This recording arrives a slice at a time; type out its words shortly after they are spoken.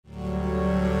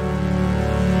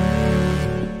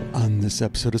this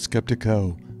episode of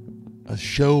Skeptiko, a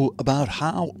show about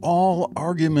how all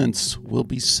arguments will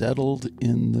be settled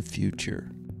in the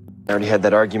future. I already had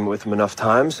that argument with him enough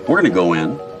times. We're going to go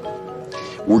in.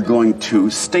 We're going to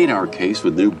state our case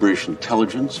with new British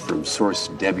intelligence from source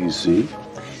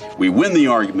WZ. We win the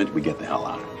argument, we get the hell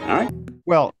out. All right?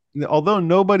 Well, although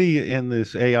nobody in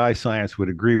this AI science would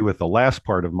agree with the last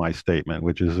part of my statement,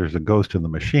 which is there's a ghost in the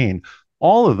machine,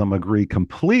 all of them agree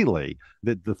completely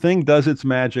that the thing does its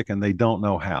magic and they don't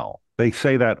know how. They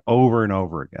say that over and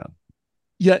over again.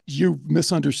 Yet you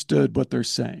misunderstood what they're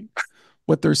saying.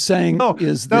 What they're saying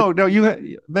is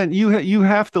that... you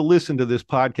have to listen to this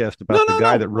podcast about the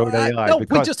guy that wrote AI. No,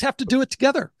 we just have to do it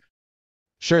together.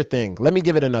 Sure thing. Let me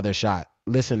give it another shot.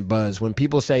 Listen, Buzz, when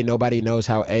people say nobody knows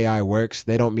how AI works,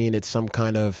 they don't mean it's some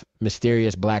kind of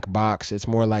mysterious black box. It's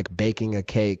more like baking a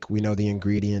cake. We know the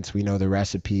ingredients, we know the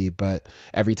recipe, but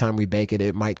every time we bake it,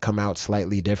 it might come out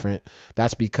slightly different.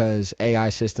 That's because AI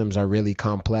systems are really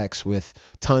complex with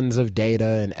tons of data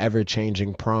and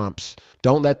ever-changing prompts.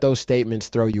 Don't let those statements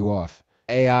throw you off.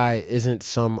 AI isn't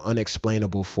some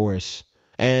unexplainable force.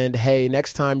 And hey,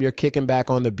 next time you're kicking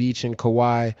back on the beach in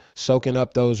Kauai, soaking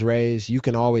up those rays, you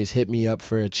can always hit me up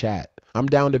for a chat. I'm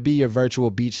down to be your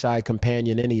virtual beachside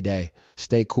companion any day.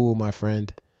 Stay cool, my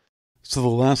friend. So the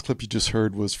last clip you just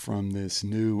heard was from this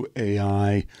new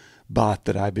AI bot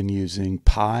that I've been using,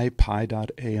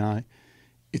 pi.ai.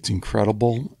 It's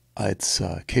incredible. Its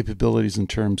capabilities in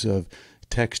terms of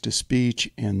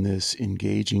text-to-speech and this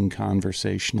engaging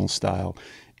conversational style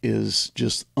is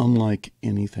just unlike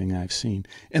anything I've seen.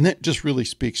 And that just really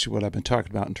speaks to what I've been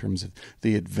talking about in terms of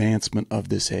the advancement of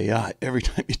this AI. Every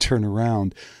time you turn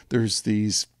around, there's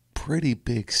these pretty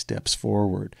big steps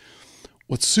forward.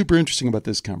 What's super interesting about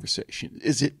this conversation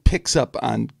is it picks up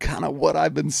on kind of what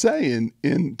I've been saying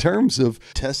in terms of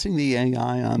testing the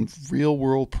AI on real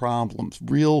world problems,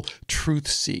 real truth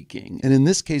seeking. And in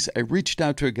this case, I reached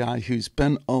out to a guy who's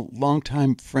been a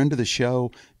longtime friend of the show,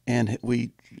 and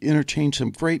we interchanged some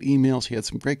great emails. He had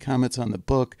some great comments on the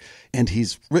book, and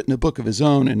he's written a book of his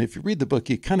own. And if you read the book,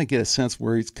 you kind of get a sense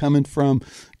where he's coming from,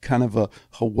 kind of a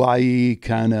Hawaii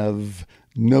kind of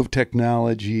no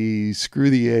technology, screw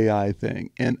the AI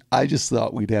thing. And I just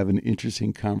thought we'd have an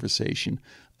interesting conversation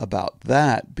about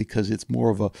that because it's more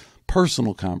of a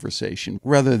personal conversation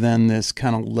rather than this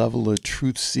kind of level of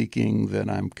truth seeking that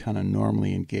I'm kind of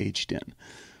normally engaged in.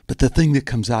 But the thing that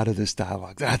comes out of this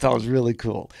dialogue that I thought was really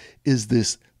cool is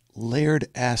this layered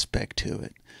aspect to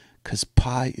it, because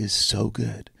Pi is so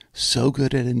good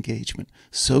at engagement,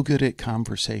 so good at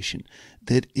conversation,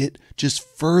 that it just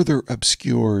further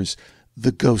obscures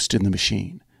the ghost in the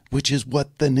machine, which is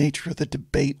what the nature of the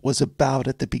debate was about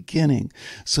at the beginning.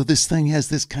 So this thing has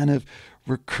this kind of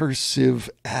recursive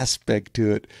aspect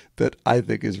to it that I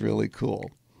think is really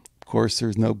cool. Of course,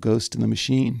 there's no ghost in the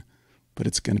machine, but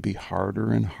it's going to be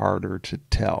harder and harder to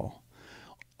tell.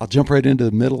 I'll jump right into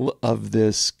the middle of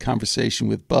this conversation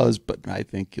with Buzz, but I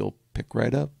think you'll pick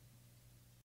right up.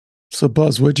 So,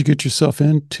 Buzz, what'd you get yourself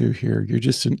into here? You're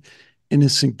just an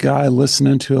innocent guy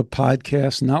listening to a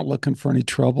podcast, not looking for any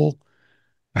trouble.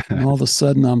 And all of a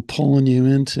sudden, I'm pulling you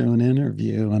into an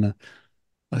interview and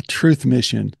a truth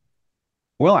mission.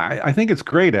 Well, I think it's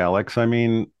great, Alex. I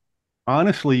mean,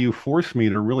 honestly, you forced me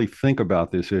to really think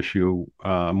about this issue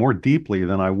more deeply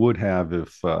than I would have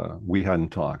if we hadn't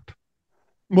talked.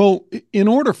 Well, in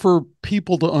order for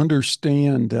people to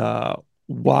understand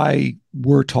why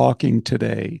we're talking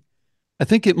today, I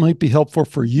think it might be helpful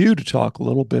for you to talk a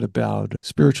little bit about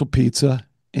spiritual pizza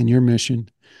and your mission.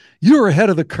 You're ahead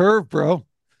of the curve, bro.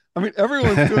 I mean,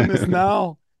 everyone's doing this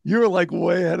now. You're like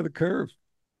way ahead of the curve.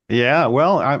 Yeah,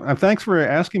 well, thanks for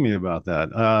asking me about that.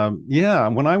 Yeah,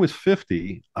 when I was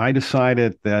 50, I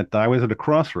decided that I was at a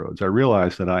crossroads. I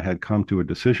realized that I had come to a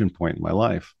decision point in my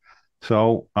life.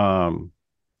 So,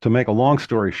 to make a long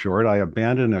story short, I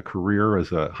abandoned a career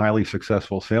as a highly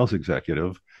successful sales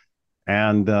executive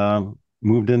and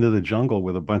moved into the jungle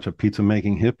with a bunch of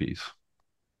pizza-making hippies.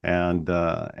 And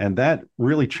that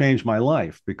really changed my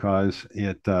life because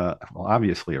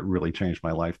obviously it really changed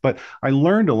my life, but I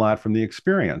learned a lot from the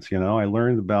experience. I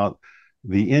learned about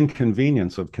the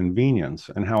inconvenience of convenience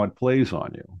and how it plays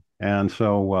on you. And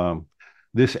so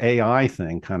this AI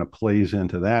thing kind of plays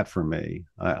into that for me.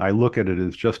 I look at it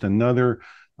as just another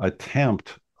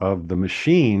attempt of the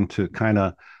machine to kind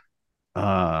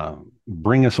of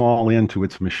bring us all into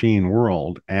its machine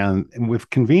world and with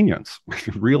convenience,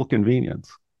 real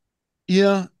convenience.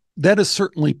 Yeah, that is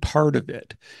certainly part of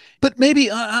it. But maybe,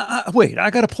 wait, I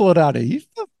got to pull it out of you.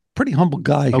 You're a pretty humble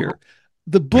guy here. Okay.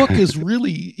 The book is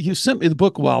really, you sent me the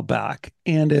book a while back,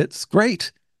 and it's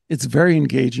great. It's very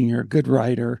engaging. You're a good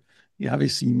writer. Yeah,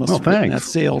 obviously you must Well, have written that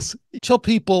thanks. sales. Tell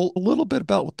people a little bit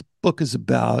about what the book is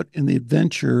about and the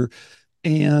adventure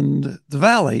and the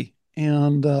valley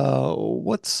and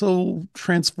what's so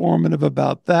transformative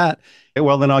about that.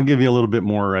 Well, then I'll give you a little bit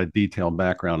more detailed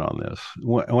background on this.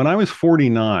 When I was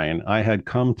 49, I had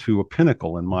come to a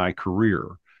pinnacle in my career,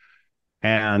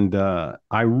 and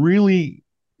I really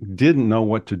didn't know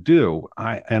what to do.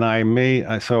 I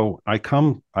come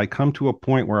to a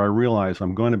point where I realize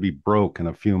I'm going to be broke in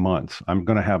a few months. I'm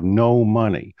going to have no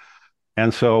money.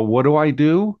 And so what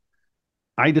do?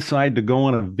 I decided to go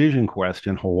on a vision quest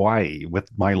in Hawaii with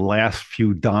my last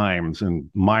few dimes and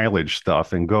mileage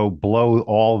stuff and go blow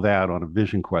all that on a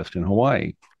vision quest in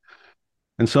Hawaii.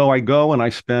 And so I go and I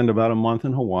spend about a month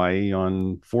in Hawaii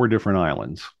on four different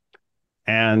islands.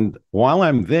 And while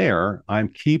I'm there,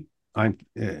 I'm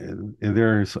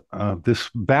there's this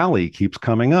valley keeps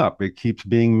coming up. It keeps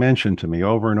being mentioned to me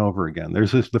over and over again.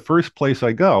 There's this the first place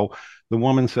I go, the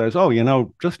woman says, "Oh,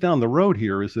 just down the road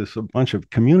here is this a bunch of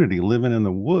community living in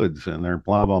the woods, and they're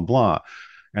blah blah blah,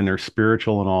 and they're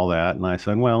spiritual and all that." And I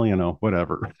said, "Well,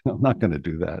 whatever. I'm not going to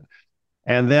do that."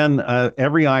 And then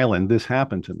every island, this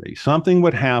happened to me. Something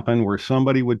would happen where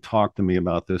somebody would talk to me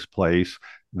about this place.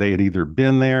 They had either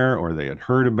been there or they had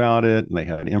heard about it and they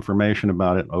had information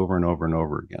about it over and over and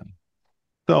over again.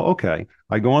 So, okay,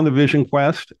 I go on the vision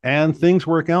quest and things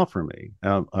work out for me.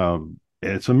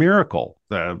 It's a miracle.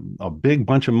 A big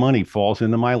bunch of money falls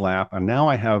into my lap, and now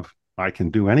I can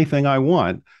do anything I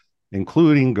want,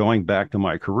 including going back to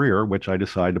my career, which I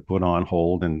decided to put on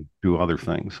hold and do other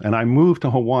things. And I moved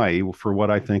to Hawaii for what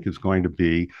I think is going to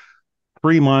be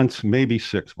 3 months, maybe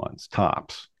 6 months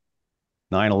tops.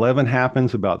 9/11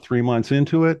 happens about 3 months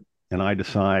into it, and I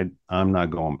decide I'm not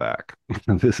going back.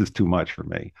 This is too much for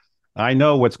me. I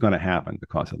know what's going to happen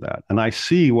because of that. And I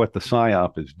see what the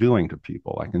PSYOP is doing to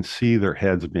people. I can see their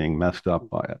heads being messed up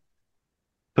by it.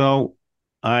 So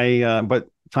but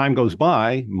time goes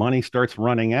by, money starts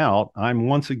running out. I'm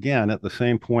once again at the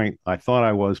same point I thought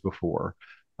I was before.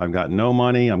 I've got no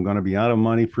money. I'm going to be out of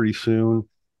money pretty soon.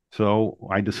 So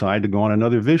I decide to go on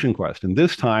another vision quest. And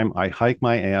this time I hike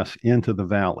my ass into the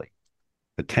valley,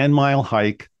 a 10-mile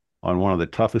hike on one of the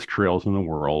toughest trails in the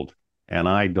world. And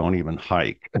I don't even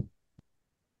hike. It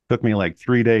took me like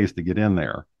 3 days to get in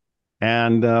there.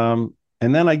 And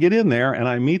then I get in there and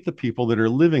I meet the people that are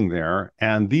living there.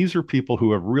 And these are people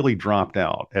who have really dropped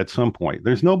out at some point.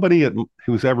 There's nobody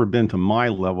who's ever been to my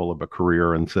level of a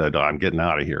career and said, "Oh, I'm getting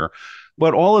out of here."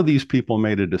 But all of these people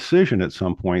made a decision at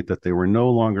some point that they were no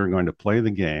longer going to play the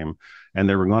game and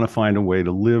they were going to find a way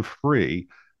to live free.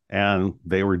 And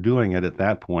they were doing it at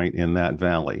that point in that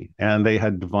valley. And they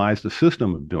had devised a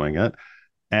system of doing it.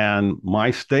 And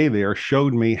my stay there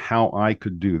showed me how I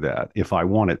could do that if I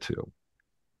wanted to.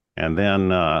 And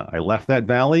then I left that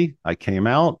valley. I came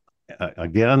out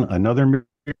again. Another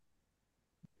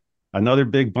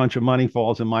big bunch of money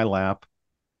falls in my lap,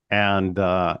 and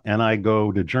I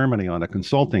go to Germany on a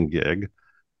consulting gig.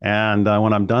 And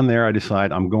when I'm done there, I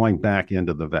decide I'm going back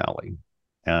into the valley.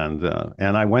 And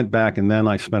I went back, and then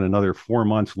I spent another 4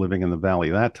 months living in the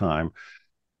valley that time,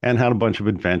 and had a bunch of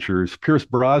adventures. Pierce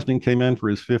Brosnan came in for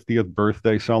his 50th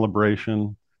birthday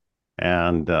celebration.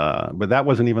 And but that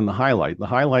wasn't even the highlight. The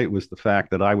highlight was the fact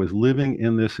that I was living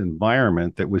in this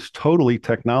environment that was totally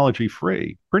technology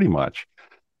free, pretty much.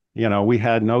 We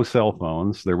had no cell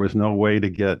phones. There was no way to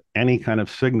get any kind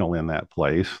of signal in that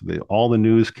place. All the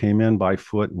news came in by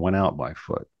foot and went out by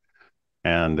foot.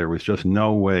 And there was just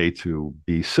no way to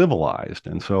be civilized.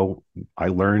 And so I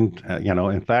learned,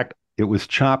 in fact, it was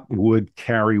chop wood,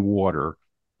 carry water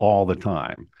all the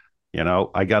time.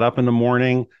 I got up in the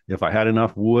morning. If I had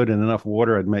enough wood and enough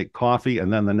water, I'd make coffee.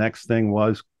 And then the next thing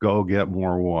was go get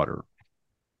more water.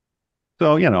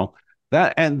 So,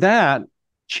 that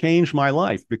changed my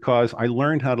life because I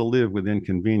learned how to live with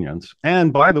inconvenience.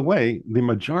 And by the way, the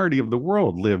majority of the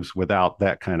world lives without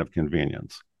that kind of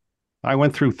convenience. I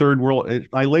went through third world.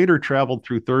 I later traveled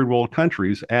through third world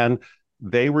countries, and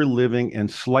they were living in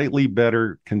slightly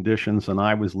better conditions than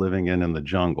I was living in the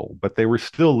jungle, but they were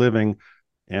still living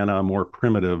in a more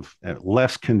primitive and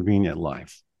less convenient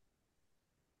life.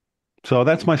 So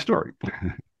that's my story.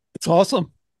 It's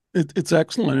awesome. It's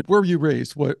excellent. Where were you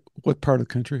raised? What part of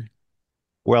the country?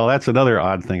 Well, that's another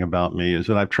odd thing about me is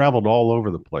that I've traveled all over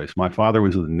the place. My father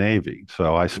was in the Navy,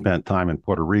 so I spent time in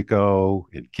Puerto Rico,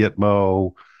 in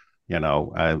Gitmo,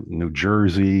 New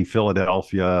Jersey,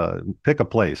 Philadelphia. Pick a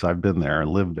place. I've been there and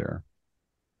lived there.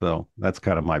 So that's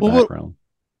kind of my background.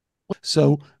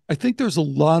 So I think there's a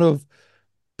lot of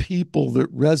people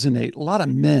that resonate, a lot of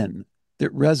men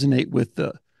that resonate with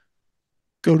the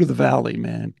go to the valley,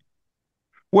 man.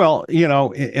 Well,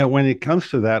 when it comes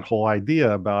to that whole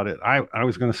idea about it, I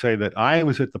was going to say that I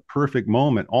was at the perfect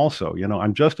moment also.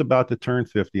 I'm just about to turn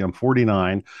 50. I'm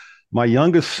 49. My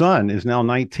youngest son is now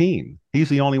 19. He's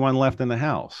the only one left in the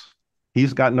house.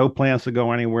 He's got no plans to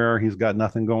go anywhere. He's got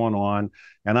nothing going on.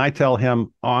 And I tell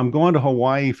him, "Oh, I'm going to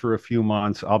Hawaii for a few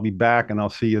months. I'll be back and I'll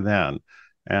see you then."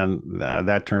 And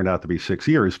that turned out to be 6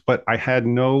 years. But I had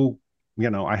no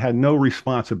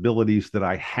responsibilities that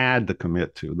I had to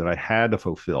commit to, that I had to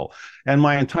fulfill. And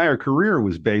my entire career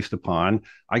was based upon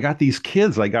I got these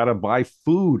kids I got to buy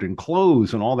food and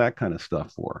clothes and all that kind of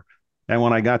stuff for. And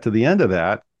when I got to the end of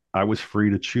that, I was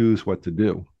free to choose what to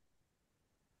do.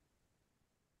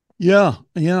 Yeah,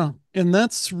 yeah. And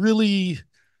that's really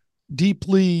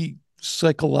deeply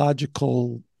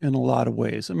psychological in a lot of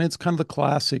ways. I mean, it's kind of the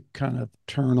classic kind of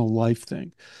turn of life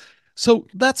thing. So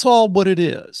that's all what it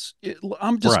is.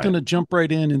 I'm just going Right. to jump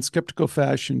right in Skeptiko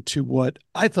fashion to what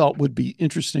I thought would be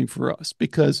interesting for us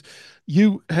because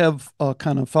you have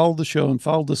kind of followed the show and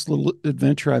followed this little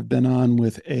adventure I've been on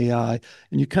with AI,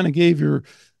 and you kind of gave your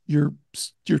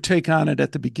your take on it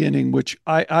at the beginning, which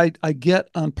I get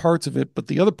on parts of it, but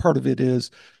the other part of it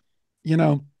is, you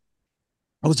know,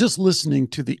 I was just listening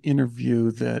to the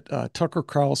interview that Tucker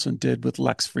Carlson did with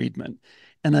Lex Friedman,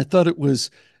 and I thought it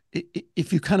was,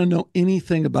 if you kind of know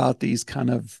anything about these kind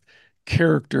of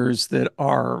characters that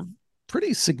are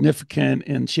pretty significant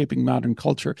in shaping modern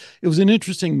culture, it was an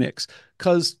interesting mix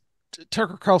because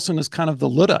Tucker Carlson is kind of the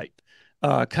Luddite.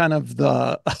 Kind of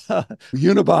the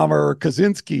Unabomber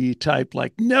Kaczynski type,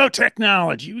 like no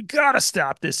technology, we got to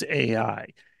stop this AI,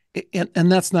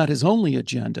 and that's not his only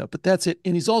agenda, but that's it.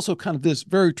 And he's also kind of this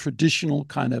very traditional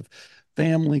kind of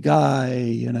family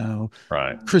guy, Right.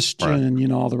 Right.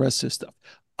 Christian, all the rest of this stuff.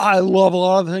 I love a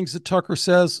lot of the things that Tucker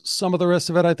says. Some of the rest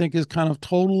of it, I think, is kind of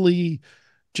totally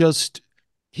just,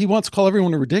 he wants to call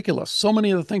everyone ridiculous. So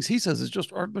many of the things he says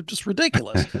are just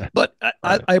ridiculous. But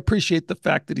Right. I appreciate the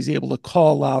fact that he's able to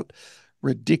call out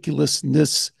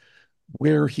ridiculousness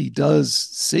where he does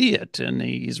see it, and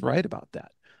he's right about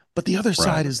that. But the other Right.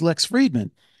 side is Lex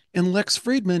Friedman. And Lex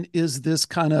Friedman is this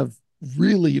kind of,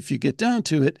 really, if you get down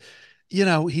to it,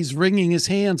 he's wringing his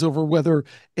hands over whether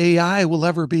AI will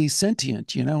ever be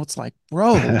sentient. It's like,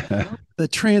 bro, the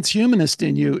transhumanist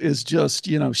in you is just,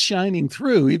 shining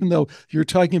through, even though you're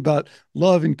talking about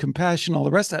love and compassion, all the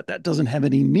rest of that, that doesn't have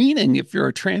any meaning if you're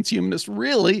a transhumanist,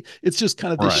 really. It's just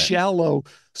kind of this Right. shallow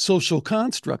social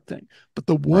construct thing. But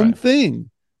the one Right. thing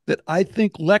that I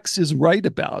think Lex is right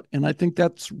about, and I think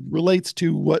that relates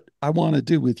to what I want to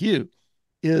do with you,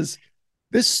 is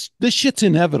this shit's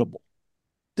inevitable.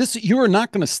 This, you are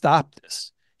not going to stop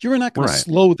this. You're not going to Right.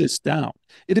 slow this down.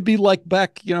 It'd be like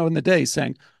back, in the day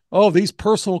saying, "Oh, these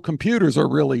personal computers are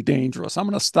really dangerous. I'm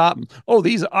going to stop them. Oh,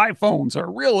 these iPhones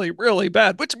are really, really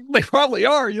bad," which they probably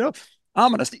are.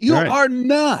 I'm going to. You Right. are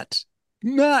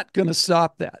not going to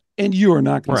stop that, and you are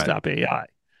not going to Right. stop AI.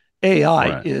 AI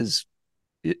Right. is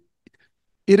it,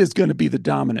 it is going to be the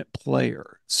dominant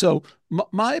player. So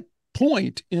my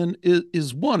point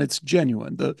is one, it's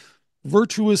genuine. The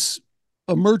virtuous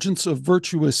emergence of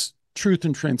virtuous truth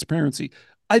and transparency,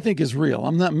 I think, is real.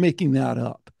 I'm not making that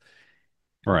up.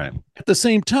 Right. At the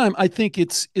same time, I think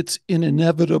it's an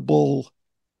inevitable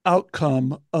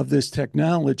outcome of this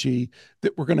technology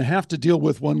that we're going to have to deal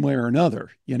with one way or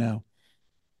another.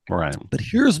 Right. But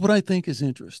here's what I think is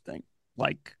interesting.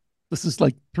 Like, this is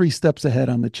like 3 steps ahead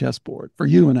on the chessboard for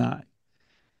you and I.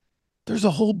 There's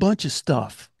a whole bunch of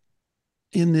stuff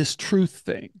in this truth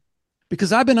thing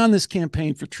because I've been on this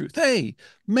campaign for truth. Hey,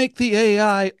 make the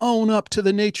AI own up to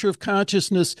the nature of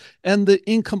consciousness and the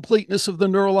incompleteness of the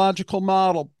neurological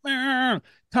model.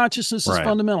 Consciousness is Right.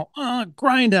 fundamental.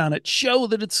 Grind on it. Show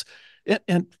that it's,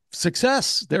 and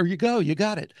success. There you go. You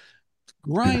got it.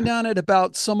 Grind on it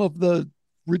about some of the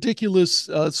ridiculous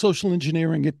social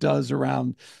engineering it does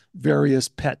around various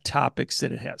pet topics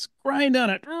that it has. Grind on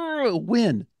it.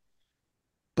 Win.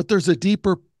 But there's a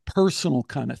deeper personal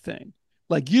kind of thing.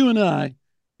 Like you and I,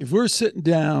 if we're sitting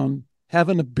down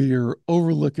having a beer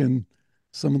overlooking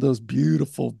some of those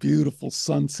beautiful, beautiful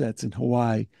sunsets in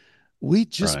Hawaii,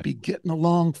 we'd just Right. be getting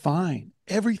along fine.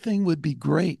 Everything would be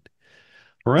great.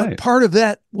 But Right. part of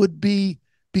that would be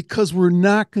because we're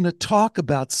not going to talk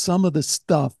about some of the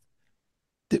stuff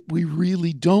that we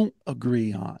really don't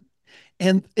agree on.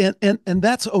 And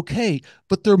that's okay,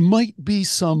 but there might be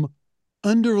some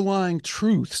underlying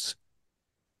truth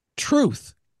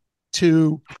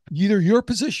to either your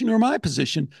position or my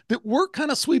position that we're kind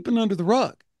of sweeping under the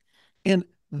rug. And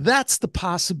that's the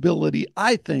possibility,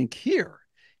 I think, here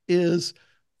is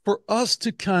for us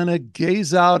to kind of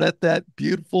gaze out at that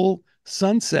beautiful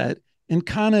sunset and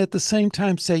kind of at the same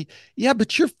time say, yeah,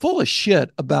 but you're full of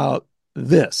shit about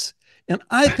this. And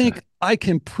I think I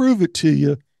can prove it to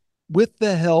you with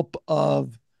the help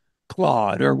of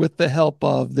Claude or with the help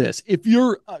of this. If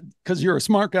you're, because you're a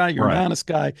smart guy, you're an Right. honest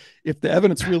guy, if the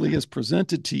evidence really is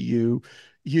presented to you,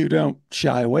 you don't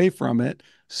shy away from it.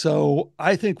 So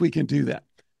I think we can do that.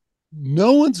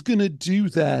 No one's going to do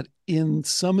that in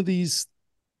some of these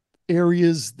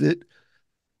areas that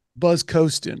Buzz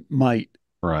Coastin might.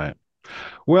 Right.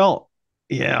 Well,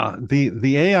 yeah,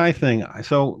 the AI thing.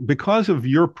 So because of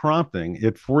your prompting,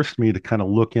 it forced me to kind of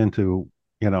look into,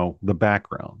 the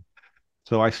background.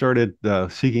 So I started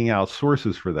seeking out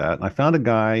sources for that, and I found a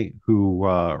guy who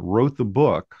wrote the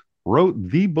book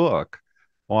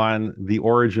on the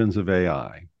origins of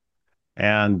AI,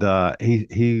 and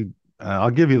he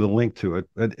I'll give you the link to it.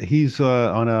 But he's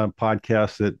on a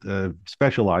podcast that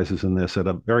specializes in this at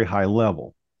a very high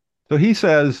level. So he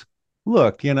says,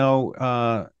 look,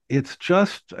 it's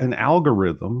just an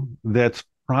algorithm that's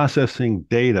processing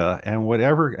data, and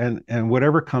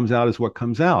whatever comes out is what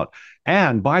comes out.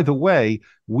 And by the way,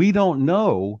 we don't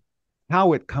know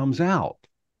how it comes out.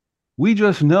 We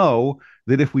just know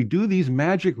that if we do these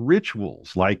magic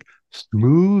rituals like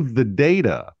smooth the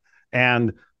data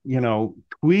and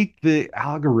tweak the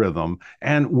algorithm,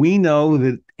 and we know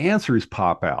that answers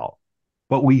pop out,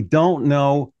 but we don't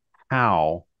know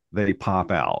how they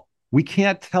pop out. We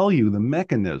can't tell you the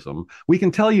mechanism. We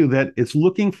can tell you that it's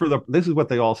looking for this is what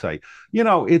they all say,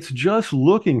 it's just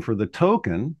looking for the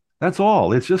token. That's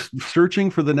all. It's just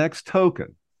searching for the next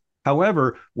token.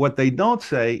 However, what they don't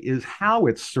say is how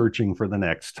it's searching for the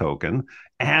next token.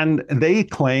 And they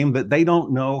claim that they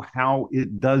don't know how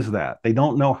it does that. They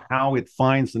don't know how it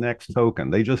finds the next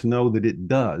token. They just know that it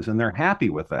does, and they're happy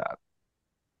with that.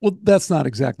 Well, that's not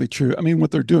exactly true. I mean,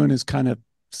 what they're doing is kind of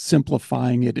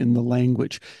simplifying it in the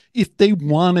language. If they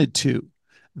wanted to,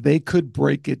 they could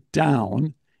break it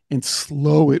down and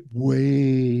slow it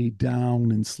way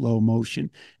down in slow motion.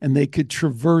 And they could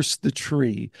traverse the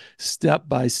tree step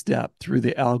by step through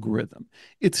the algorithm.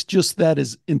 It's just that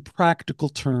is, in practical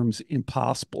terms,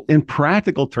 impossible. In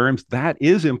practical terms, that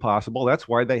is impossible. That's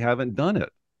why they haven't done it.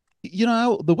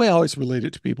 The way I always relate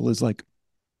it to people is like,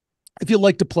 if you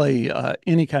like to play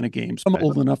any kind of games, I'm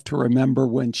old enough to remember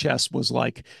when chess was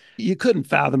like, you couldn't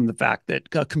fathom the fact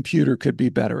that a computer could be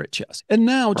better at chess. And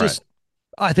now just,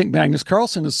 I think Magnus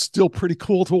Carlsen is still pretty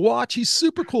cool to watch. He's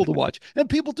super cool to watch. And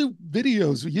people do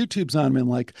videos, YouTubes on him and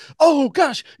like, oh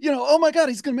gosh, oh my God,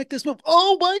 he's going to make this move.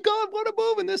 Oh my God, what a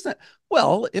move and this, that.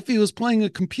 Well, if he was playing a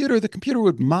computer, the computer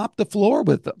would mop the floor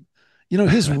with them.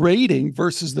 His rating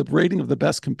versus the rating of the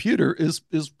best computer is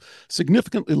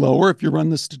significantly lower. If you run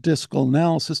the statistical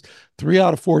analysis, 3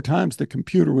 out of 4 times the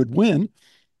computer would win.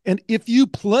 And if you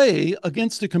play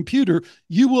against a computer,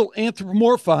 you will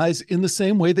anthropomorphize in the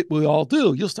same way that we all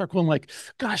do. You'll start going like,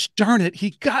 gosh darn it, he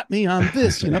got me on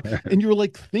this, and you're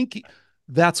like thinking,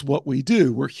 that's what we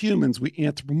do. We're humans, we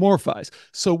anthropomorphize.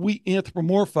 So we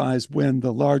anthropomorphize when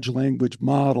the large language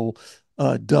model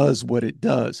does what it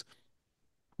does.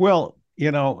 Well,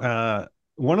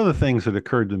 one of the things that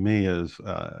occurred to me is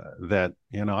that,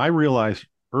 I realized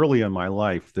early in my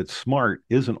life that smart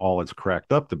isn't all it's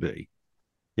cracked up to be.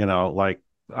 Like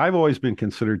I've always been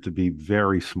considered to be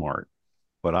very smart,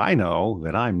 but I know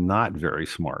that I'm not very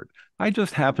smart. I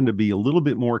just happen to be a little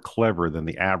bit more clever than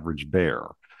the average bear.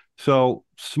 So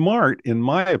smart, in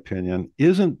my opinion,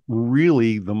 isn't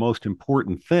really the most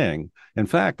important thing. In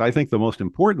fact, I think the most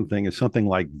important thing is something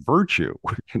like virtue,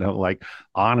 like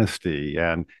honesty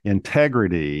and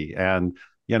integrity and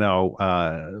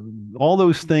all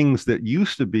those things that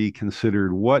used to be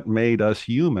considered what made us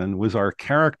human was our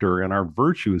character and our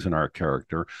virtues in our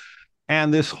character.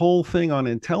 And this whole thing on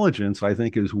intelligence, I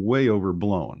think, is way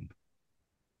overblown.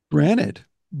 Granted,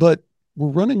 but we're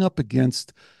running up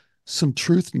against some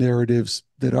truth narratives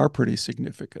that are pretty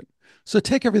significant. So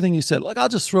take everything you said. Like, I'll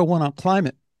just throw one on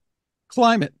climate,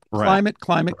 climate, Right. climate,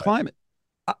 climate, Right. climate.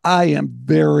 I am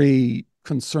very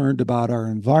concerned about our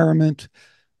environment.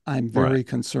 I'm very Right.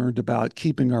 concerned about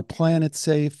keeping our planet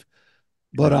safe,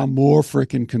 but Right. I'm more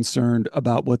freaking concerned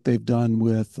about what they've done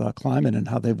with climate and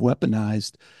how they've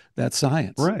weaponized that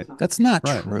science. Right. That's not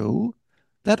Right. true.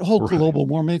 That whole Right. global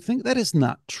warming thing, that is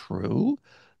not true.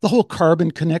 The whole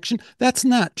carbon connection, that's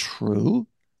not true.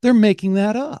 They're making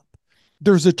that up.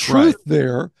 There's a Right. truth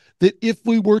there that if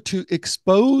we were to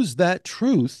expose that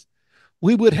truth,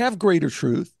 we would have greater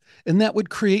truth, and that would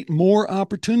create more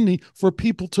opportunity for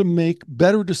people to make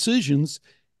better decisions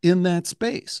in that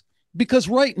space. Because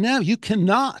right now you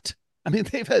cannot. I mean,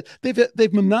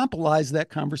 they've monopolized that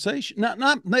conversation.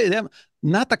 Not they have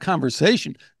not the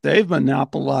conversation. They've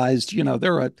monopolized.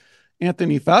 They're a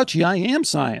Anthony Fauci, I am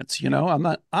science. I'm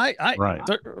not, Right.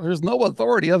 there's no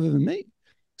authority other than me.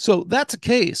 So that's a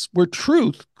case where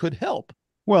truth could help.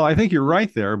 Well, I think you're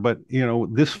right there, but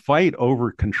this fight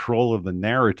over control of the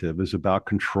narrative is about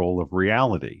control of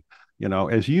reality.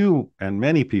 As you and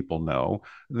many people know,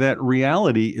 that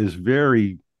reality is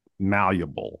very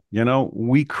malleable.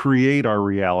 We create our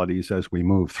realities as we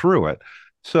move through it.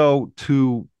 So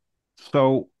to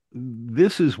so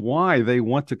this is why they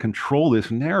want to control this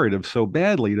narrative so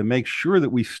badly, to make sure that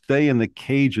we stay in the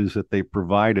cages that they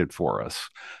provided for us,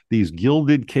 these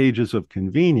gilded cages of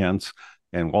convenience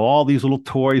and all these little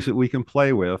toys that we can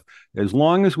play with. As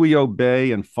long as we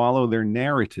obey and follow their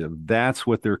narrative, that's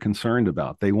what they're concerned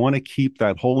about. They want to keep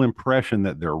that whole impression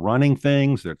that they're running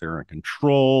things, that they're in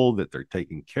control, that they're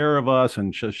taking care of us,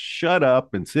 and just shut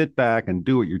up and sit back and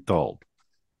do what you're told.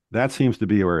 That seems to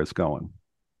be where it's going.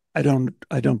 I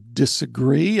don't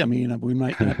disagree. I mean, we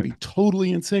might not be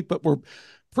totally in sync, but we're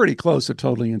pretty close to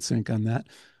totally in sync on that.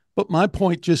 But my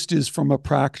point just is, from a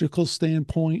practical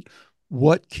standpoint,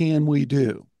 what can we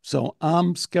do? So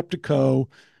I'm Skeptiko,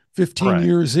 15 Right.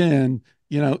 years in,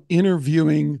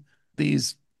 interviewing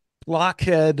these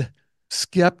blockhead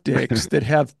skeptics that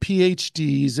have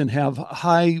PhDs and have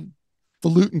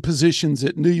highfalutin positions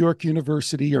at New York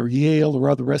University or Yale or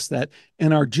other rest of that,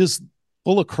 and are just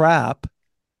full of crap.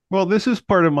 Well, this is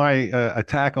part of my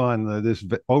attack on this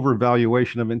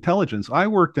overvaluation of intelligence. I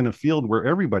worked in a field where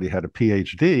everybody had a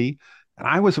PhD, and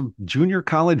I was a junior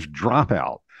college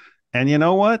dropout. And you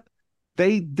know what?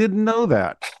 They didn't know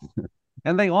that.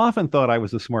 And they often thought I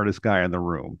was the smartest guy in the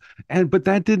room. But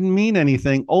that didn't mean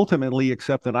anything ultimately,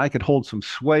 except that I could hold some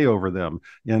sway over them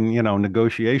in,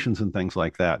 negotiations and things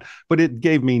like that. But it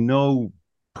gave me no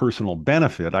personal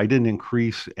benefit. I didn't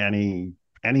increase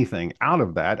anything out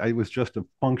of that. It was just a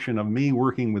function of me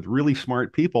working with really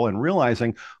smart people and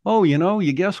realizing, oh,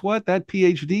 you guess what? That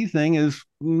PhD thing is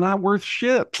not worth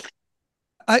shit.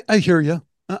 I hear you.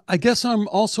 I guess I'm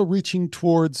also reaching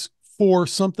towards for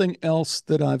something else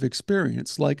that I've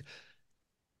experienced. Like,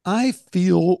 I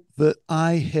feel that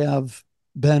I have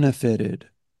benefited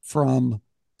from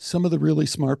some of the really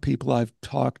smart people I've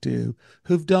talked to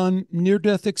who've done near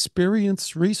death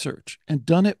experience research and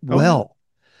done it Oh, yeah. well,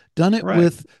 done it Right.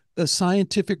 with a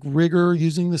scientific rigor,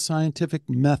 using the scientific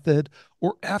method,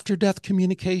 or after death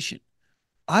communication.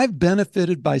 I've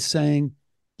benefited by saying,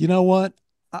 you know what?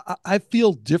 I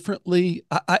feel differently.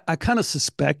 I kind of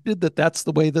suspected that that's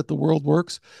the way that the world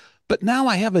works, but now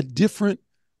I have a different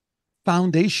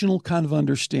foundational kind of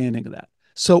understanding of that.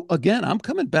 So again, I'm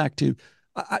coming back to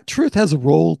truth has a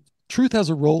role. Truth has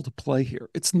a role to play here.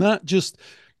 It's not just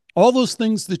all those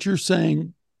things that you're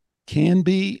saying can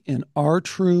be and are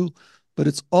true, but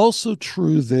it's also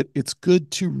true that it's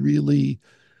good to really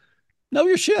know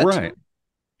your shit. Right.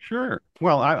 Sure.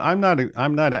 Well, I'm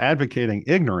not advocating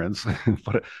ignorance,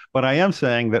 but I am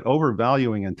saying that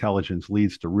overvaluing intelligence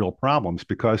leads to real problems,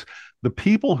 because the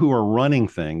people who are running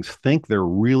things think they're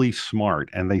really smart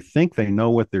and they think they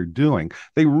know what they're doing.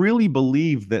 They really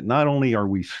believe that not only are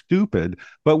we stupid,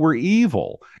 but we're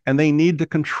evil, and they need to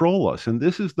control us. And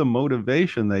this is the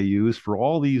motivation they use for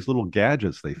all these little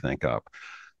gadgets they think up.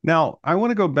 Now, I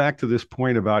want to go back to this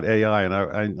point about AI,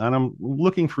 and I'm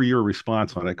looking for your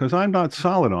response on it, because I'm not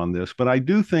solid on this, but I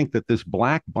do think that this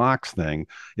black box thing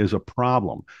is a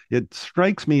problem. It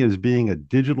strikes me as being a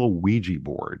digital Ouija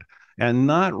board and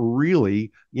not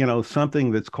really, something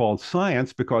that's called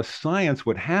science, because science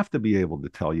would have to be able to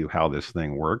tell you how this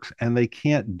thing works, and they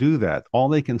can't do that. All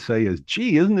they can say is,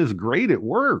 "Gee, isn't this great? It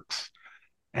works."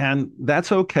 And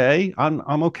that's okay. I'm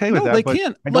okay with No, they that, but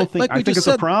can't. I don't think Like I we think just it's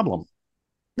a said, problem.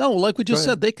 no, like we Go just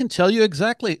said, ahead. they can tell you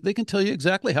exactly. They can tell you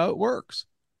exactly how it works.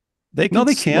 They No, can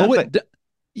they slow can't. it.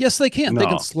 Yes, they can. They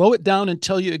can No, slow it down and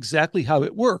tell you exactly how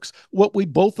it works. What we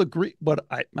both agree. What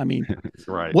I mean,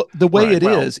 right, what the way right. it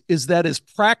Well, is that is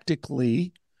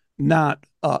practically not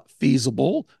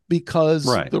feasible, because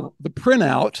right, the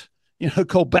printout,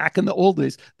 go back in the old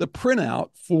days, the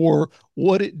printout for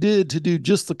what it did to do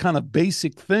just the kind of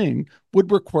basic thing would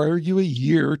require you a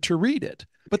year to read it.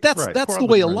 But that's right. that's the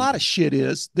Probably way a right. lot of shit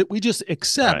is, that we just Right,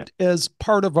 accept as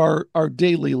part of our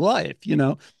daily life.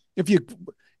 If you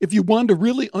if you want to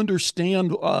really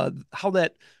understand how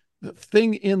that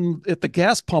thing in at the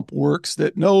gas pump works,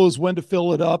 that knows when to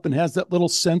fill it up and has that little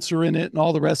sensor in it and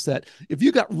all the rest of that, if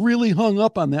you got really hung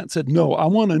up on that and said, no, I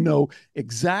want to know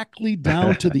exactly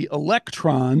down to the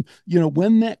electron,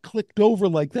 when that clicked over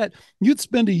like that, you'd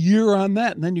spend a year on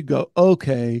that, and then you go,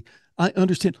 okay, I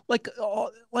understand. Like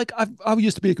I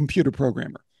used to be a computer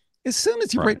programmer. As soon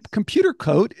as you Right. write computer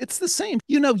code, it's the same.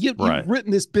 You've Right.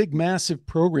 written this big, massive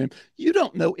program. You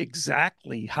don't know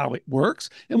exactly how it works.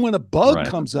 And when a bug Right.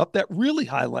 comes up, that really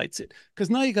highlights it because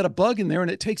now you got a bug in there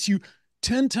and it takes you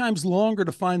 10 times longer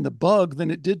to find the bug than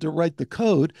it did to write the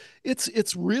code.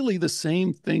 It's really the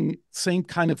same thing, same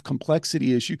kind of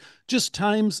complexity issue, just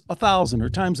times 1,000 or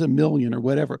times 1,000,000 or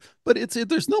whatever. But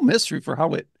there's no mystery for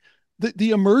how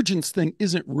the emergence thing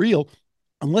isn't real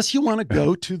unless you want to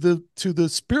go to the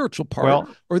spiritual part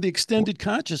Well, or the extended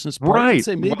consciousness part and right.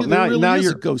 say maybe Well, there now really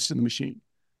is a you're ghost in the machine.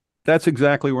 that's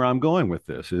exactly where I'm going with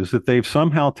this is that they've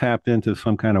somehow tapped into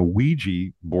some kind of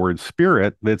Ouija board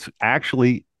spirit that's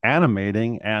actually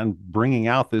animating and bringing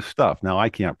out this stuff. Now, I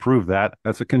can't prove that.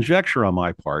 That's a conjecture on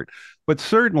my part. But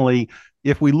certainly,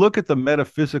 if we look at the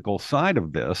metaphysical side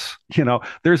of this,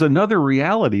 there's another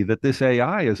reality that this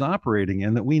AI is operating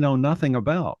in that we know nothing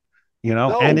about, and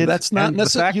No, it's, that's not and the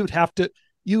necessary. fact,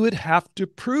 You would have to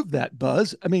prove that,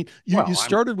 Buzz. I mean, you well,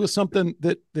 started with something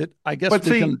that I guess but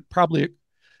we see, can probably,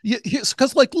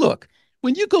 because like, look,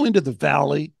 when you go into the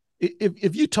valley,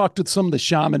 if you talk to some of the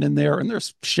shaman in there, and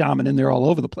there's shaman in there all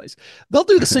over the place, they'll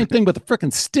do the same thing with a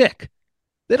freaking stick.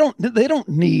 They don't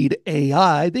need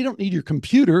AI. They don't need your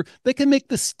computer. They can make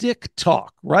the stick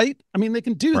talk, right? I mean, they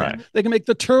can do that. right. They can make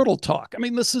the turtle talk. I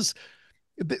mean, this is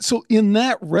so in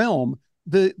that realm,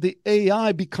 the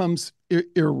AI becomes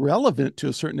irrelevant to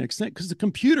a certain extent because the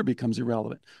computer becomes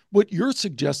irrelevant. What you're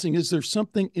suggesting is there's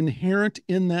something inherent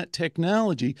in that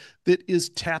technology that is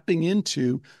tapping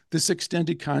into this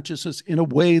extended consciousness in a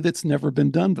way that's never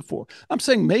been done before. I'm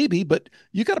saying maybe, but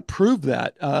you got to prove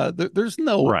that. There's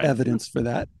no Right. evidence for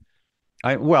that.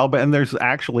 And there's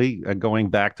actually going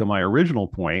back to my original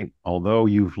point, although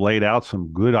you've laid out some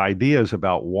good ideas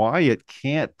about why it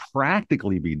can't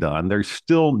practically be done, there's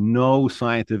still no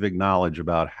scientific knowledge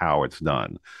about how it's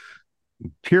done.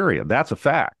 Period. That's a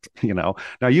fact. Now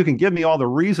you can give me all the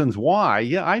reasons why.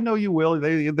 Yeah, I know you will.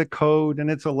 The code and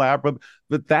it's elaborate,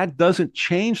 but that doesn't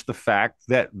change the fact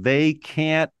that they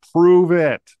can't prove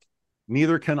it.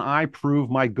 Neither can I prove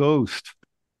my ghost.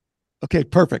 Okay,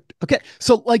 perfect. Okay,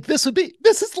 so like this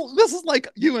is like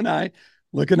you and I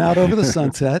looking out over the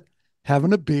sunset,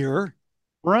 having a beer,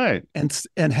 Right.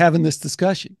 and having this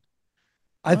discussion.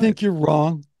 I Right. think you're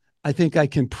wrong. I think I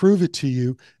can prove it to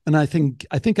you, and I think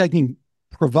I can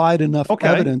provide enough Okay.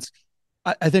 evidence.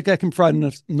 I think I can provide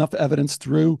enough evidence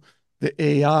through the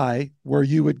AI where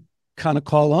you would kind of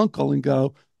call uncle and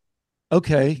go,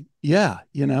 okay, yeah,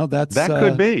 that's That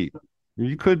could be.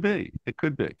 You could be. It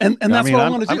could be. and I that's mean, what I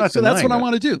I'm want to I'm do. not So that's denying what I that.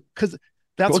 want to do because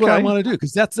that's what I Okay. want to do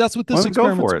because that's what this Well, then go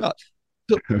experiment's for it. about.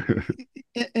 So,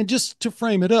 and just to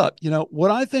frame it up,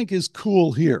 what I think is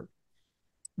cool here,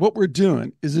 what we're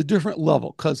doing is a different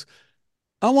level because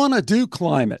I want to do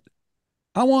climate.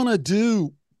 I want to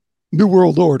do New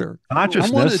World Order. I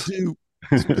want to Consciousness. do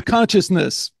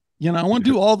consciousness. I want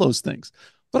to do all those things.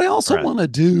 But I also Right. want to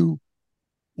do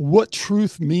what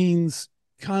truth means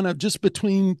kind of just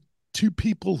between two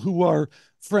people who are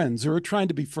friends or are trying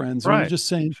to be friends or Right. just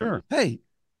saying, Sure. hey,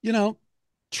 you know,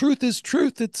 truth is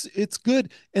truth. It's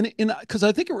good. And because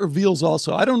I think it reveals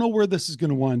also, I don't know where this is going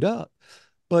to wind up,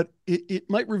 but it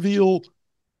might reveal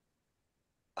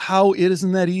how it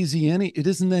isn't that easy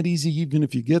even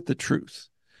if you get the truth.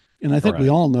 And I All think we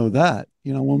right. all know that.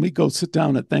 When we go sit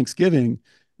down at Thanksgiving,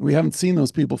 we haven't seen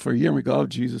those people for a year, and we go, "Oh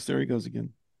Jesus, there he goes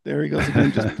again. There he goes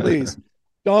again. Just please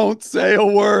don't say a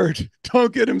word.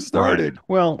 Don't get him Right. started."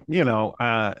 Well,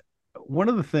 one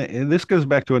of the things, and this goes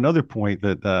back to another point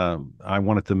that I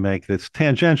wanted to make that's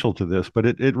tangential to this, but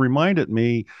it reminded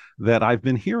me that I've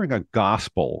been hearing a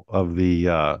gospel of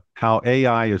the how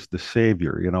AI is the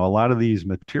savior. A lot of these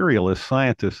materialist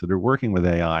scientists that are working with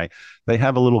AI, they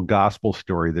have a little gospel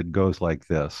story that goes like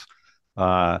this.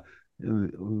 Uh,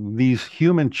 these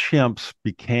human chimps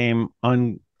became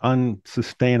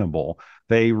unsustainable.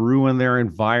 They ruin their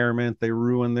environment, they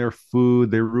ruin their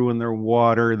food, they ruin their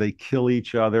water, they kill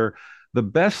each other. The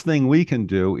best thing we can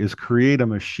do is create a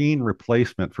machine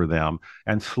replacement for them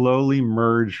and slowly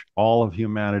merge all of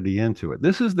humanity into it.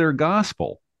 This is their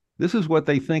gospel. This is what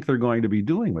they think they're going to be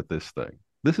doing with this thing.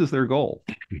 This is their goal.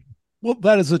 Well,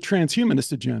 that is a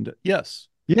transhumanist agenda. Yes.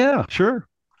 Yeah, sure.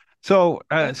 So,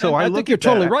 so And I I think look you're at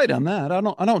totally that. right on that. I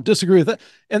don't disagree with that.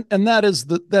 And that is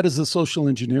the social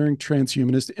engineering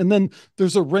transhumanist. And then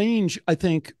there's a range. I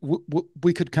think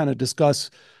we could kind of discuss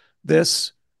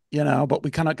this, but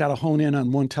we kind of got to hone in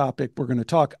on one topic we're going to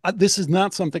talk. This is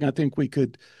not something I think we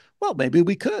could. Well, maybe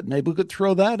we could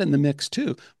throw that in the mix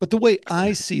too. But the way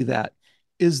I see that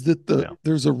is that Yeah.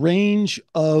 there's a range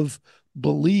of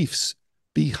beliefs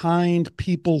behind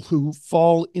people who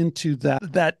fall into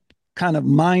that kind of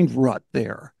mind rut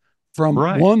there from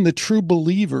Right. one, the true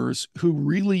believers who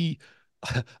really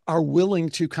are willing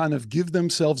to kind of give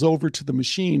themselves over to the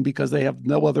machine because they have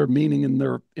no other meaning in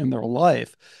their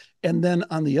life. And then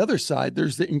on the other side,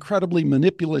 there's the incredibly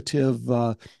manipulative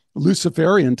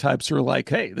Luciferian types who are like,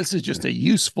 hey, this is just a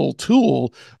useful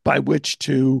tool by which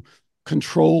to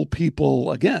control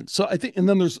people again. So I think, and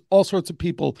then there's all sorts of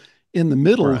people in the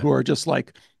middle Right. who are just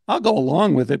like, I'll go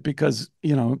along with it because,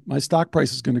 you know, my stock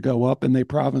price is going to go up and they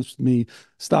promised me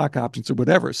stock options or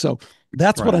whatever. So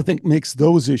that's what I Right. think makes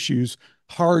those issues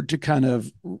hard to kind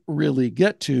of really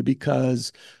get to,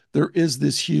 because there is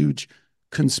this huge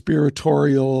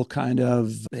conspiratorial kind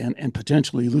of and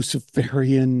potentially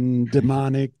Luciferian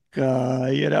demonic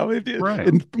Right.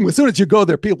 and as soon as you go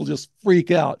there, people just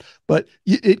freak out. But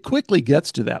it quickly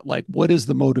gets to that, like, what is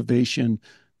the motivation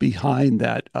behind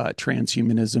that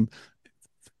transhumanism?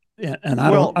 And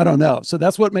Well, I don't know. So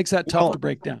that's what makes that tough to well,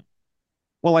 break down.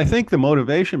 Well, I think the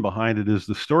motivation behind it is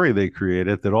the story they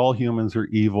created that all humans are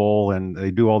evil and they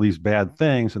do all these bad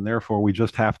things, and therefore we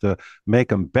just have to make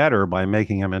them better by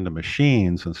making them into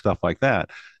machines and stuff like that.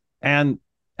 And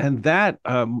and that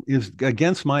is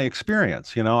against my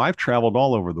experience. You know, I've traveled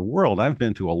all over the world. I've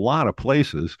been to a lot of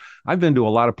places. I've been to a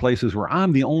lot of places where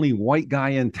I'm the only white guy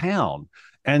in town,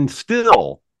 and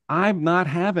still I'm not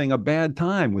having a bad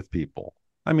time with people.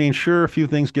 I mean, sure, a few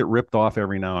things get ripped off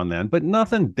every now and then, but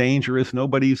nothing dangerous.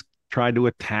 Nobody's tried to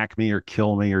attack me or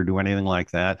kill me or do anything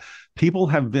like that. People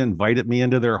have been invited me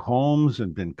into their homes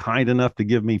and been kind enough to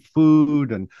give me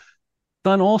food and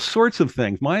done all sorts of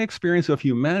things. My experience of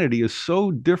humanity is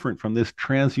so different from this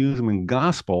transhuman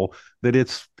gospel that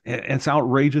it's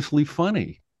outrageously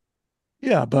funny.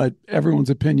 Yeah, but everyone's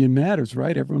opinion matters,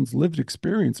 right? Everyone's lived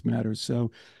experience matters.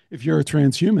 So if you're a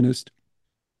transhumanist,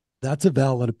 that's a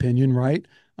valid opinion, right?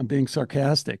 I'm being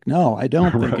sarcastic. No, I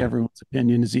don't think Right. everyone's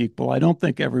opinion is equal. I don't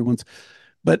think everyone's,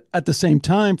 but at the same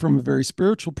time, from a very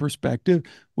spiritual perspective,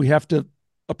 we have to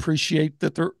appreciate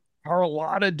that there are a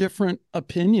lot of different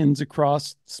opinions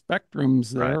across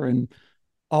spectrums Right. there and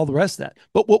all the rest of that.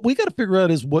 But what we got to figure out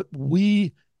is what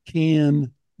we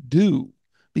can do,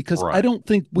 because I Right. don't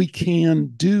think we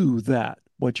can do that.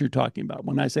 What you're talking about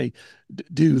when I say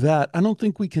do that, I don't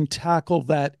think we can tackle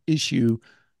that issue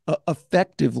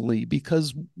effectively,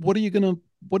 because what are you going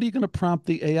to prompt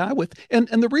the AI with? And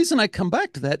the reason I come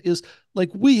back to that is, like,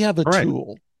 Right. we have a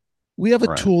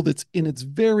Right. tool that's in its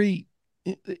very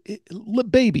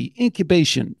baby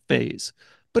incubation phase,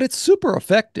 but it's super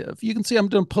effective. You can see I'm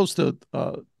going to post a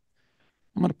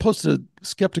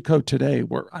Skeptiko today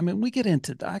where, I mean,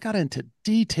 I got into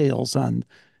details on,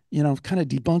 you know, kind of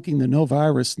debunking the no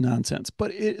virus nonsense,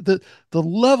 but the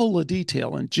level of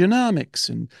detail and genomics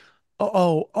and,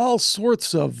 all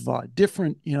sorts of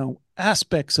different, you know,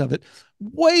 aspects of it,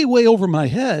 way over my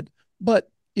head.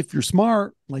 But if you're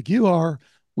smart, like you are,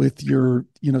 with your,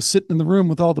 you know, sitting in the room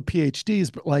with all the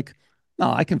PhDs, but like,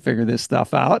 no, I can figure this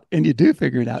stuff out. And you do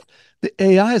figure it out. The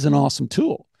AI is an awesome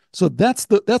tool. So that's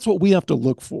what we have to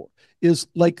look for, is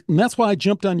like, and that's why I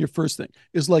jumped on your first thing,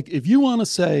 is like, if you want to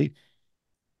say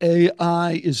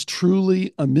AI is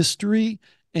truly a mystery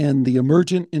and the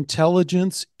emergent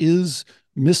intelligence is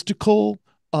mystical,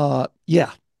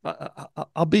 yeah,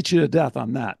 I'll beat you to death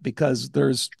on that, because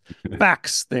there's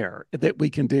facts there that we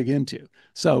can dig into.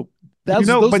 So You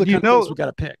know, those are the but kind of things we got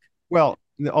to pick. well,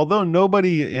 although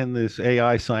nobody in this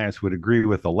AI science would agree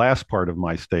with the last part of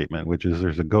my statement, which is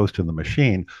there's a ghost in the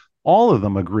machine, all of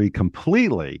them agree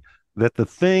completely that the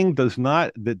thing does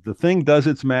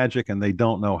its magic and they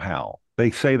don't know how.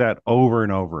 They say that over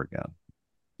and over again.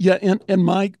 Yeah, and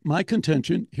my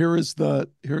contention here is the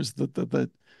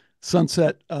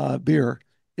sunset beer,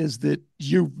 is that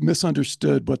you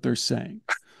misunderstood what they're saying.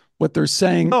 What they're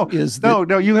saying No, is that,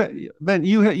 no.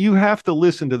 You have to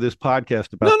listen to this